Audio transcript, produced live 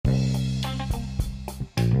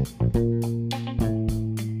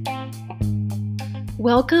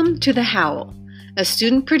Welcome to the Howl, a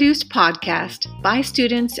student-produced podcast by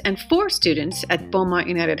students and for students at Beaumont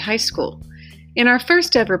United High School. In our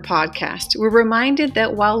first ever podcast, we're reminded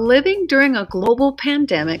that while living during a global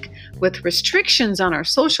pandemic with restrictions on our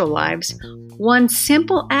social lives, one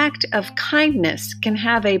simple act of kindness can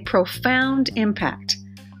have a profound impact.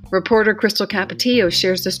 Reporter Crystal Capetillo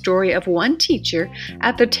shares the story of one teacher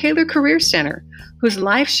at the Taylor Career Center whose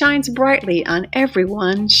life shines brightly on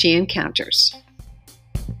everyone she encounters.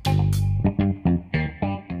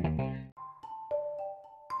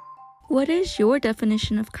 What is your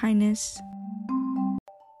definition of kindness?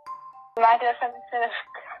 My definition of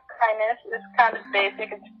kindness is kind of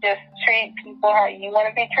basic. It's just treat people how you want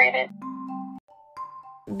to be treated.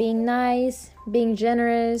 Being nice, being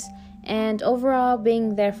generous, and overall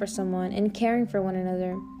being there for someone and caring for one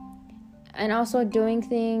another. And also doing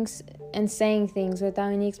things and saying things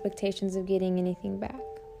without any expectations of getting anything back.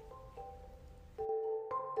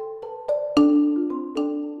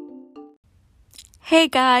 Hey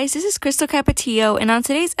guys, this is Crystal Capetillo, and on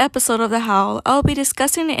today's episode of The Howl, I'll be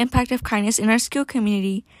discussing the impact of kindness in our school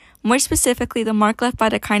community, more specifically the mark left by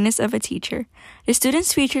the kindness of a teacher. The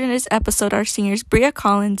students featured in this episode are seniors Bria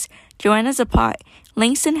Collins, Joanna Zapat,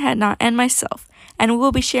 Langston Hednot, and myself, and we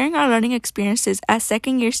will be sharing our learning experiences as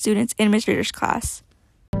second-year students in Ms. Ritter's class.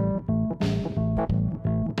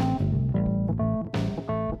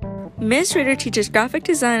 Ms. Ritter teaches graphic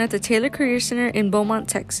design at the Taylor Career Center in Beaumont,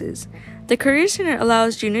 Texas. The Career Center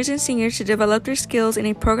allows juniors and seniors to develop their skills in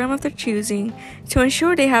a program of their choosing to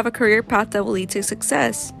ensure they have a career path that will lead to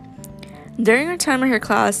success. During our time in her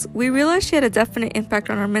class, we realized she had a definite impact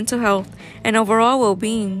on our mental health and overall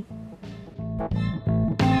well-being.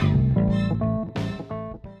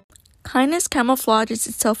 Kindness camouflages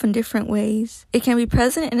itself in different ways. It can be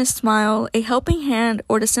present in a smile, a helping hand,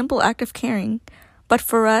 or the simple act of caring. But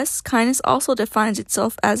for us, kindness also defines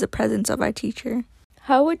itself as the presence of our teacher.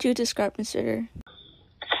 How would you describe Ms. Ritter?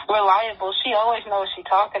 Reliable. She always knows what she's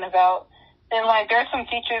talking about. And, there's some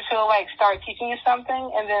teachers who, start teaching you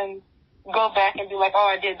something and then go back and be like,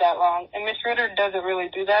 oh, I did that wrong. And Ms. Ritter doesn't really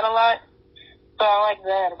do that a lot. So I like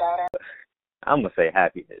that about her. I'm going to say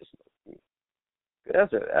happiness.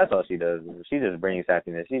 That's all she does. She just brings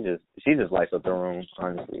happiness. She just lights up the room,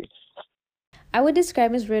 honestly. I would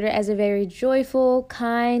describe Ms. Ritter as a very joyful,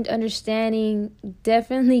 kind, understanding,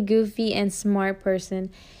 definitely goofy, and smart person.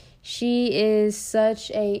 She is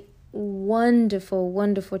such a wonderful,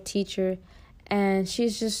 wonderful teacher, and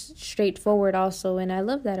she's just straightforward also, and I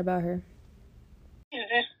love that about her.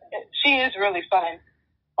 She is really fun.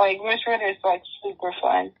 Ms. Ritter is, super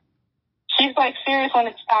fun. She's, serious when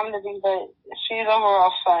it's time to be, but she's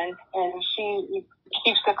overall fun, and she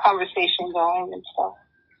keeps the conversation going and stuff.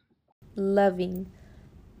 Loving.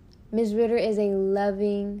 Ms. Ritter is a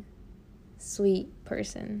loving, sweet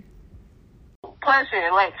person. Pleasure.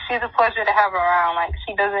 She's a pleasure to have around.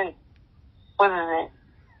 She doesn't, what is it?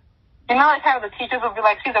 You know, how the teachers will be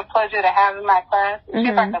she's a pleasure to have in my class? Mm-hmm.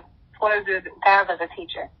 She's a pleasure to have as a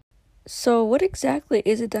teacher. So what exactly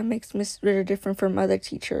is it that makes Ms. Ritter different from other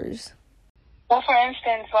teachers? Well, for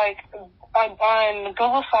instance, on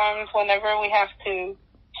Google Forms, whenever we have to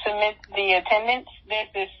submit the attendance, there's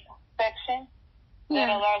this section that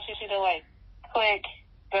allows you to click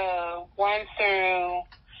the 1 through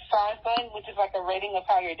 5 button, which is a rating of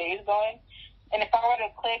how your day is going. And if I were to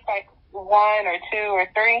click 1 or 2 or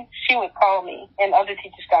 3, she would call me, and other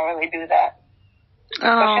teachers don't really do that. So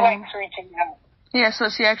she likes reaching out. Yeah, so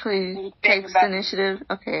she actually takes the initiative,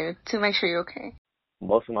 to make sure you're okay.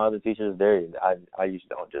 Most of my other teachers, I usually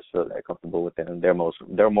don't just feel that comfortable with them. They're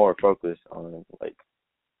more focused on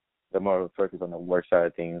they're more focused on the work side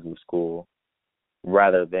of things with school,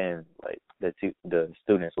 rather than the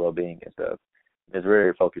students' well-being and stuff. Ms.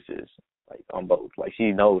 Ritter focuses on both.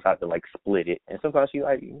 She knows how to split it, and sometimes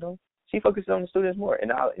she focuses on the students more,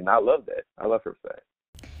 and I love that. I love her for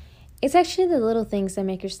that. It's actually the little things that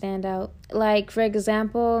make her stand out. For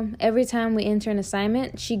example, every time we enter an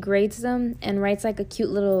assignment, she grades them and writes a cute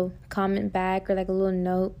little comment back or a little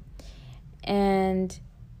note. And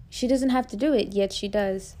she doesn't have to do it, yet she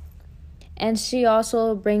does. And she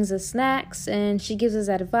also brings us snacks and she gives us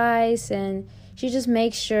advice and she just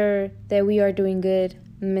makes sure that we are doing good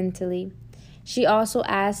mentally. She also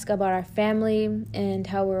asks about our family and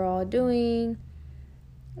how we're all doing,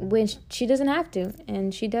 when she doesn't have to,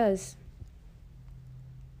 and she does.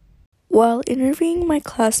 While interviewing my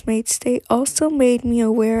classmates, they also made me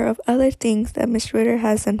aware of other things that Ms. Ritter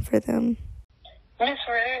has done for them. Ms.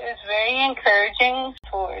 Ritter is very encouraging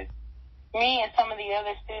towards me and some of the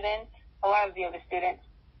other students, a lot of the other students.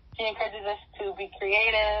 She encourages us to be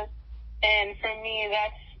creative. And for me,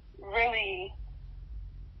 that's really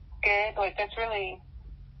good. Like, that's really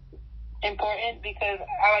important because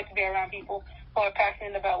I like to be around people who are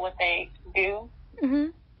passionate about what they do. Mm-hmm.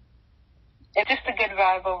 It's just a good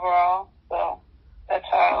vibe overall. So that's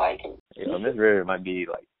how I like it. Miss Ritter might be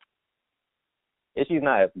like, if she's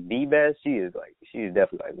not the best, she's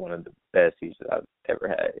definitely like one of the best teachers I've ever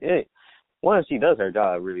had. One, she does her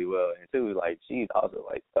job really well, and two, like, she's also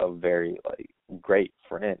like a very like great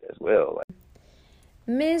friend as well. Like,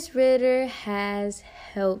 Miss Ritter has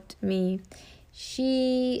helped me.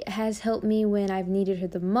 She has helped me when I've needed her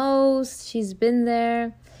the most. She's been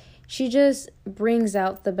there. She just brings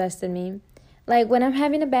out the best in me. Like, when I'm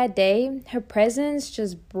having a bad day, her presence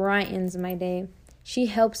just brightens my day. She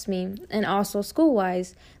helps me, and also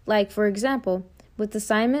school-wise. Like, for example, with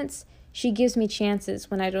assignments, she gives me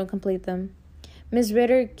chances when I don't complete them. Ms.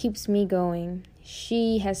 Ritter keeps me going.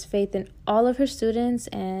 She has faith in all of her students,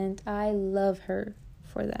 and I love her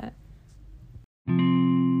for that.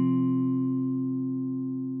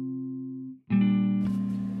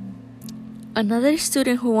 Another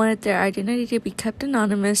student who wanted their identity to be kept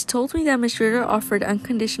anonymous told me that Ms. Ritter offered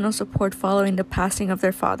unconditional support following the passing of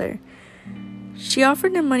their father. She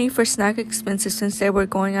offered them money for snack expenses since they were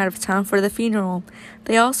going out of town for the funeral.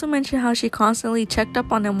 They also mentioned how she constantly checked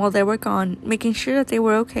up on them while they were gone, making sure that they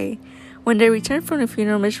were okay. When they returned from the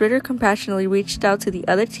funeral, Ms. Ritter compassionately reached out to the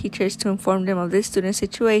other teachers to inform them of this student's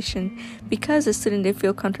situation because the student didn't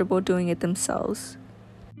feel comfortable doing it themselves.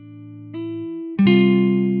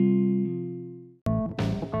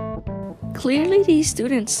 Clearly, these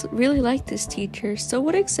students really like this teacher, so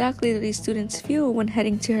what exactly do these students feel when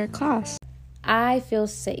heading to her class? I feel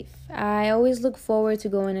safe. I always look forward to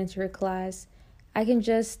going into her class. I can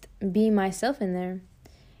just be myself in there.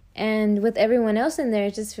 And with everyone else in there,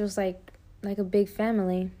 it just feels like a big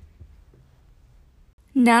family.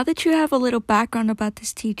 Now that you have a little background about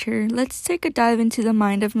this teacher, let's take a dive into the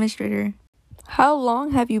mind of Ms. Ritter. How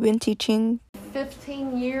long have you been teaching?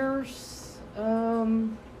 15 years.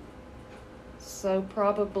 So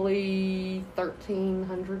probably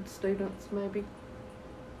 1,300 students maybe.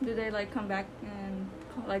 Do they come back and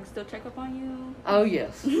still check up on you? Oh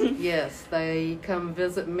yes. Yes, they come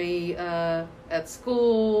visit me at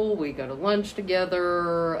school. We go to lunch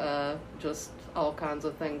together, just all kinds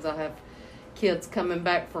of things. I have kids coming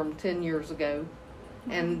back from 10 years ago,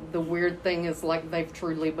 and the weird thing is they've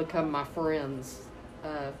truly become my friends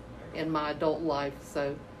in my adult life.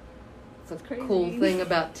 So it's a cool thing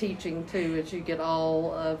about teaching too, is you get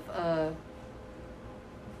all of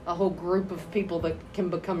a whole group of people that can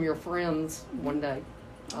become your friends one day.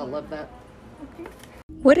 I love that. Okay.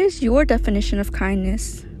 What is your definition of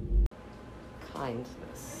kindness?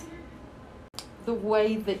 Kindness. The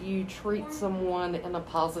way that you treat someone in a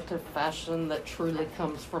positive fashion that truly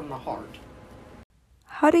comes from the heart.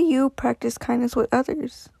 How do you practice kindness with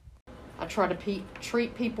others? I try to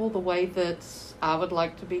treat people the way that I would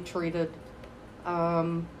like to be treated.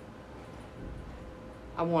 I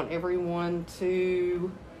want everyone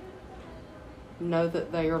to know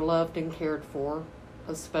that they are loved and cared for,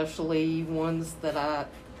 especially ones that I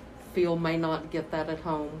feel may not get that at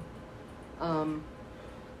home.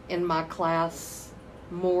 In my class,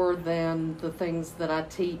 more than the things that I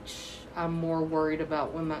teach, I'm more worried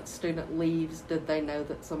about when that student leaves, did they know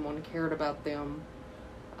that someone cared about them,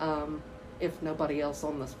 if nobody else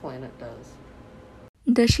on this planet does.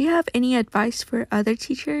 Does she have any advice for other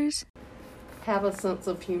teachers? Have a sense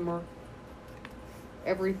of humor.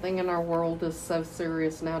 Everything in our world is so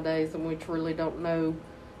serious nowadays, and we truly don't know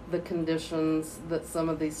the conditions that some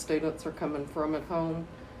of these students are coming from at home.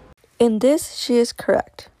 In this, she is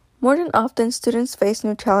correct. More than often, students face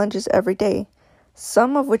new challenges every day,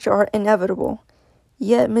 some of which are inevitable.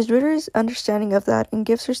 Yet, Ms. Ritter is understanding of that and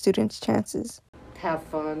gives her students chances. Have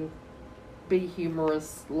fun, be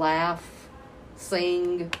humorous, laugh,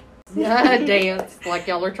 sing, dance, like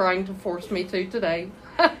y'all are trying to force me to today.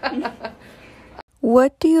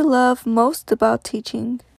 What do you love most about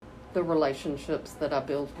teaching? The relationships that I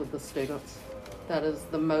build with the students. That is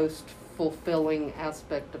the most fulfilling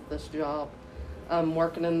aspect of this job.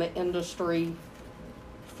 Working in the industry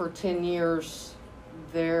for 10 years,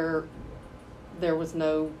 there was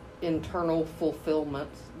no internal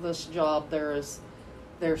fulfillment. This job, there's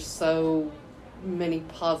so many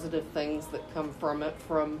positive things that come from it,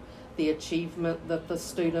 from the achievement that the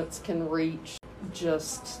students can reach,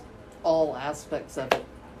 just all aspects of it.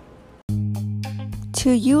 To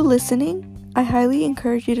you listening, I highly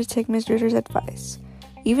encourage you to take Ms. Ritter's advice,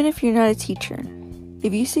 even if you're not a teacher.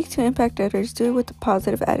 If you seek to impact others, do it with a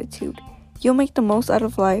positive attitude. You'll make the most out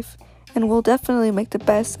of life, and will definitely make the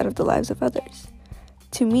best out of the lives of others.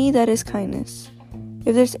 To me, that is kindness.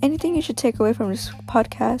 If there's anything you should take away from this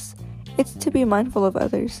podcast, it's to be mindful of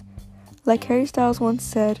others. Like Harry Styles once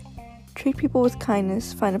said, treat people with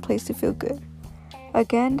kindness, find a place to feel good.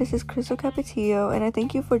 Again, this is Crystal Capetillo, and I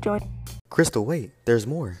thank you for joining. Crystal, wait, there's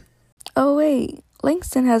more. Oh wait,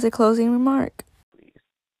 Langston has a closing remark.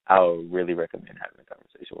 I'll really recommend having a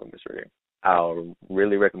conversation with Miss Ritter. I'll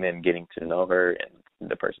really recommend getting to know her and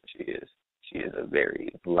the person she is. She is a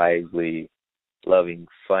very lively, loving,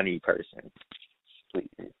 funny person.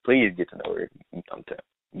 Please get to know her. I'm telling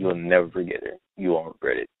you, you'll never forget her. You won't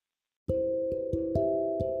regret it.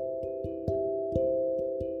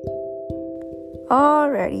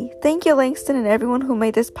 Alrighty, thank you Langston and everyone who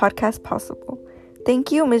made this podcast possible.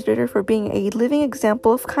 Thank you, Ms. Ritter, for being a living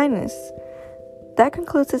example of kindness. That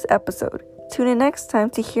concludes this episode. Tune in next time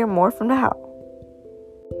to hear more from the Howl.